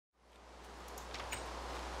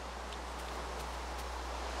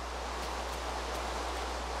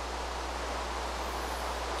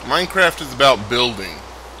Minecraft is about building,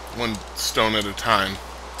 one stone at a time.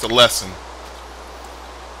 It's a lesson.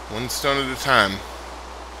 One stone at a time.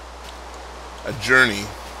 A journey.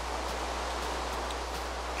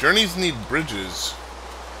 Journeys need bridges.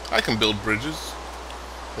 I can build bridges.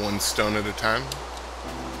 One stone at a time.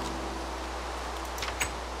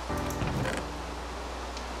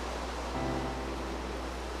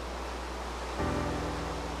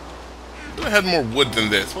 I had more wood than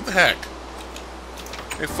this. What the heck?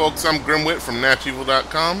 Hey folks, I'm Grimwit from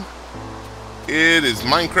NatchEvil.com. It is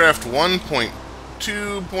Minecraft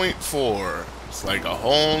 1.2.4. It's like a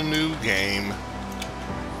whole new game.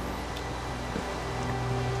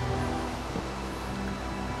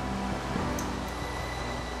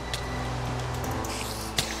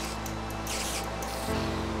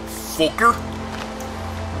 Folker.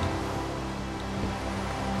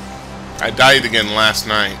 I died again last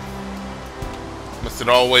night. Must it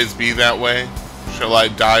always be that way? Shall I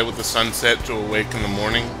die with the sunset to awake in the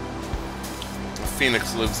morning? The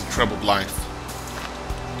phoenix lives a troubled life.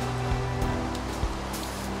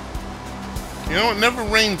 You know, it never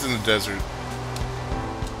rains in the desert.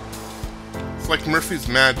 It's like Murphy's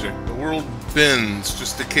magic. The world bends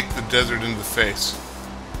just to kick the desert in the face.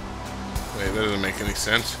 Wait, that doesn't make any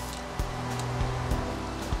sense.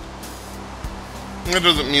 That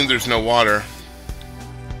doesn't mean there's no water.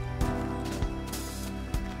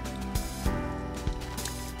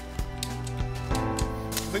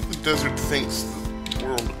 I think the desert thinks the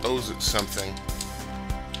world owes it something.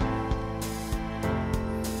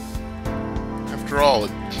 After all,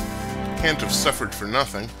 it can't have suffered for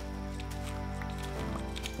nothing.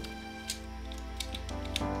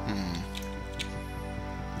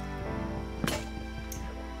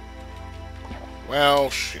 Well,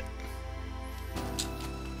 shit.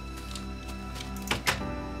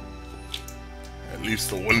 At least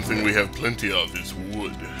the one thing we have plenty of is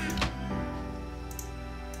wood.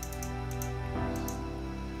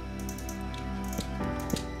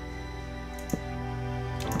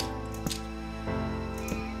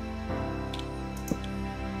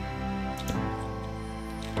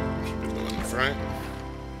 Should be the one right?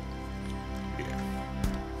 Yeah.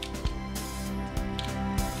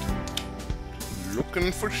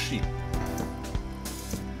 Looking for sheep.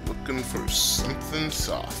 Looking for something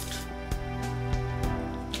soft.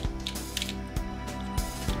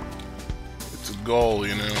 Goal,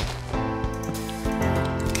 you know.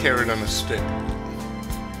 Carrot on a stick.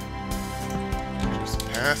 Just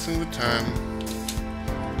passing the time,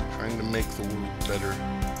 trying to make the world better.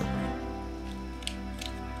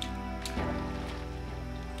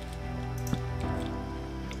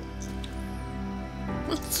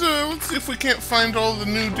 Let's see if we can't find all the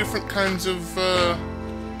new different kinds of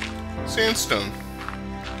sandstone.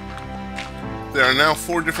 There are now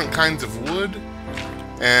 4 different kinds of wood.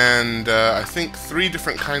 And I think 3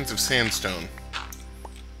 different kinds of sandstone.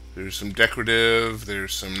 There's some decorative,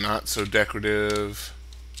 there's some not so decorative.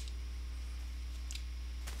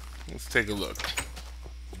 Let's take a look.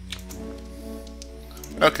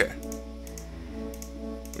 Okay.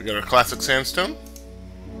 We got our classic sandstone.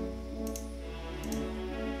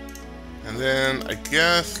 And then I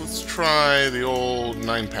guess let's try the old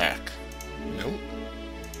 9-pack. Nope.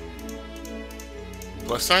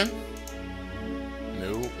 Plus sign?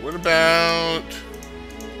 No. What about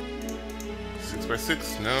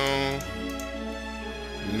 6x6? No.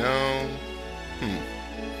 No.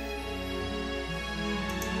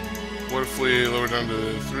 What if we lower down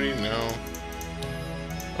to 3? No.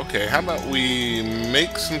 Okay, how about we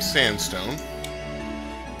make some sandstone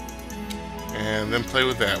and then play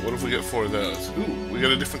with that. What if we get 4 of those? Ooh, we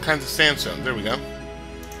got a different kinds of sandstone. There we go.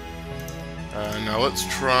 Now let's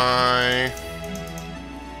try...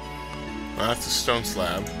 Well, that's a stone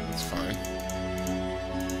slab. That's fine.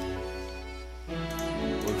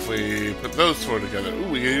 What if we put those 4 together? Ooh,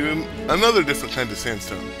 we get another different kind of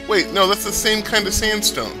sandstone. Wait, no, that's the same kind of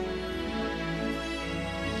sandstone.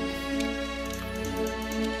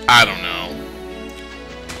 I don't know.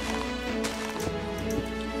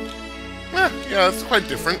 Yeah, that's quite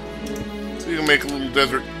different. So you can make a little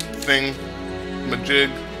desert thing. Majig.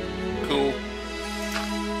 Cool.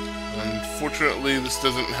 Unfortunately, this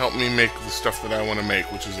doesn't help me make the stuff that I want to make,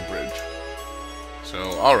 which is a bridge.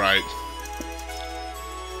 So, alright.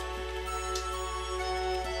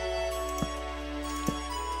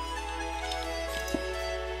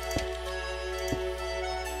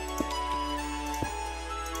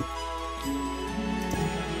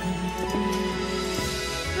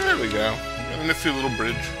 There we go. Got a nifty little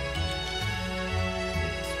bridge.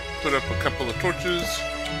 Put up a couple of torches.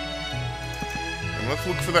 And let's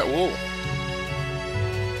look for that wool.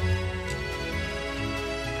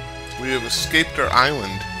 We have escaped our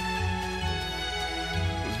island.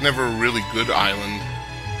 It was never a really good island.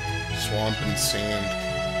 Swamp and sand.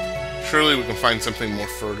 Surely we can find something more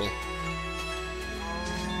fertile.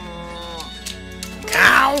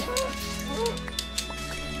 Cow!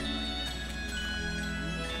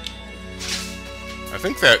 I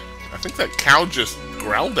think that cow just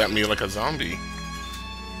growled at me like a zombie.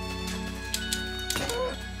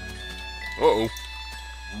 Uh-oh.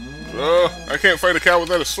 I can't fight a cow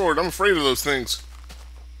without a sword. I'm afraid of those things.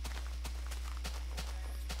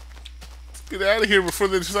 Let's get out of here before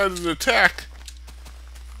they decide to attack.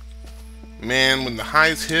 Man, when the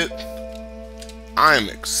highs hit, I'm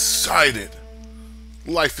excited.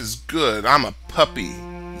 Life is good. I'm a puppy,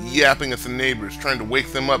 yapping at the neighbors, trying to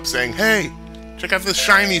wake them up, saying, "Hey, check out this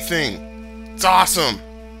shiny thing. It's awesome.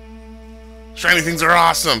 Shiny things are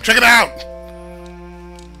awesome. Check it out!"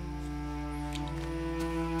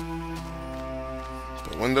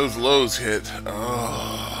 But when those lows hit,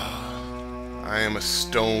 oh, I am a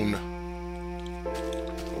stone.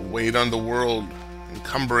 A weight on the world,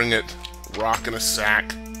 encumbering it, rock in a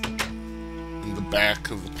sack, in the back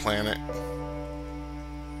of the planet.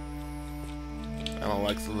 I don't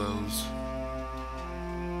like the lows.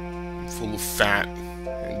 I'm full of fat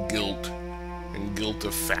and guilt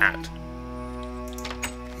of fat.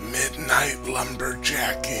 Midnight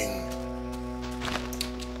lumberjacking.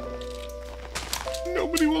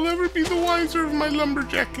 Nobody will ever be the wiser of my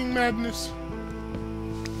lumberjacking madness.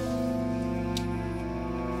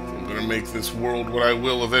 I'm gonna make this world what I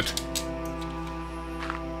will of it.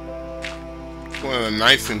 It's one of the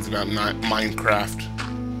nice things about Minecraft.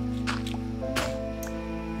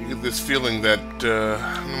 You get this feeling that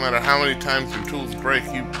no matter how many times your tools break,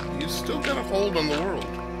 you still got a hold on the world.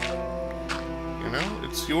 You know,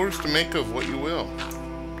 it's yours to make of what you will.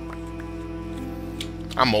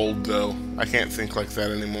 I'm old, though. I can't think like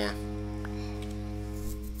that anymore.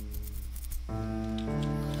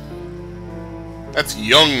 That's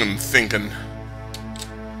young and thinking.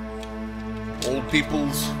 Old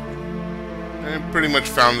peoples, they pretty much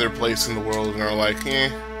found their place in the world and are like,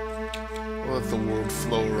 I'll let the world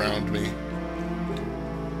flow around me.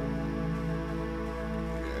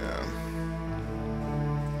 Yeah.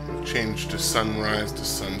 Change to sunrise to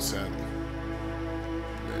sunset.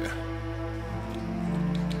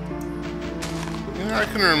 I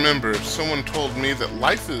can remember someone told me that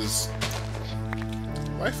life is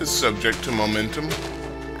subject to momentum.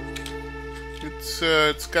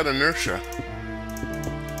 It's got inertia.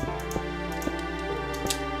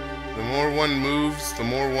 The more one moves, the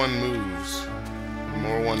more one moves. The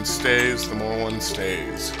more one stays, the more one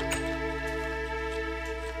stays.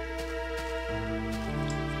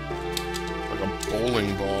 Like a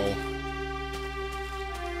bowling ball.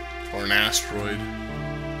 Or an asteroid,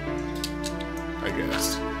 I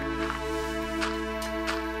guess.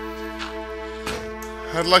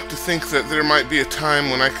 I'd like to think that there might be a time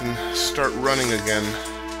when I can start running again.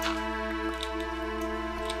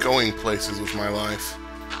 Going places with my life.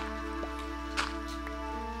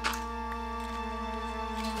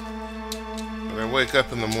 But I wake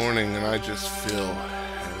up in the morning and I just feel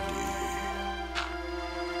heavy.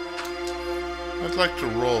 I'd like to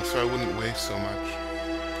roll so I wouldn't weigh so much.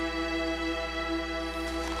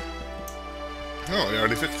 Oh, we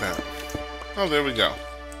already fixed that. Oh, there we go.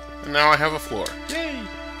 And now I have a floor. Yay!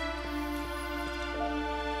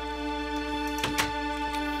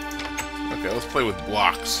 Okay, let's play with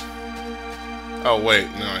blocks. Oh, wait.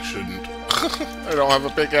 No, I shouldn't. I don't have a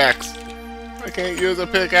pickaxe. I can't use a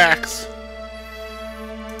pickaxe.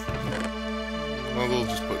 Well, we'll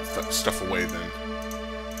just put stuff away then.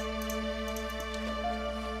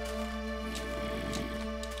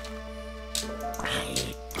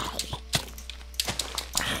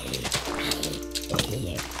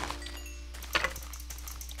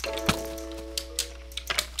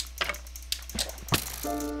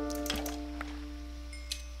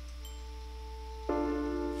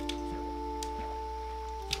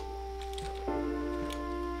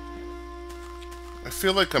 I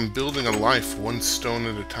feel like I'm building a life one stone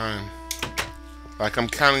at a time. Like I'm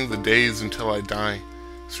counting the days until I die,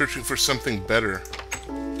 searching for something better.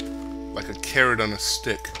 Like a carrot on a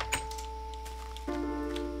stick.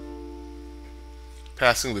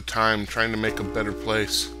 Passing the time, trying to make a better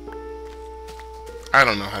place. I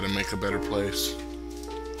don't know how to make a better place.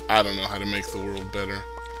 I don't know how to make the world better.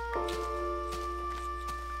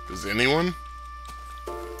 Does anyone?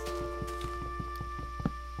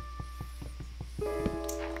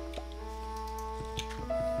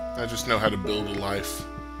 I just know how to build a life.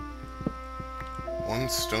 One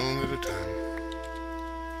stone at a time.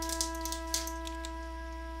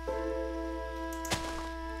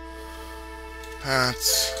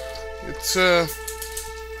 It's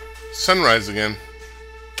sunrise again.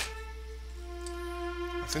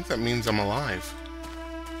 I think that means I'm alive.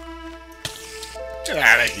 Get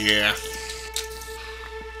out of here.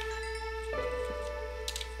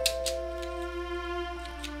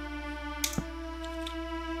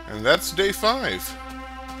 And that's day 5.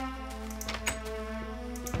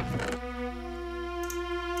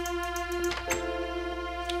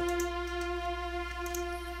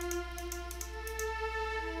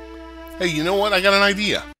 Hey, you know what? I got an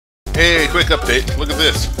idea. Hey, quick update. Look at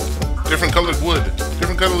this. Different colored wood.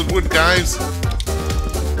 Different colored wood, guys.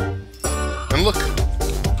 And look.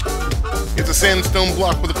 It's a sandstone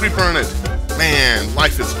block with a creeper on it. Man,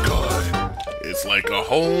 life is good. It's like a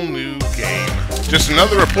whole new game. Just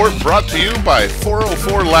another report brought to you by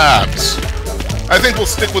 404 Labs. I think we'll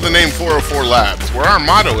stick with the name 404 Labs, where our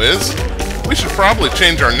motto is, we should probably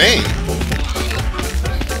change our name.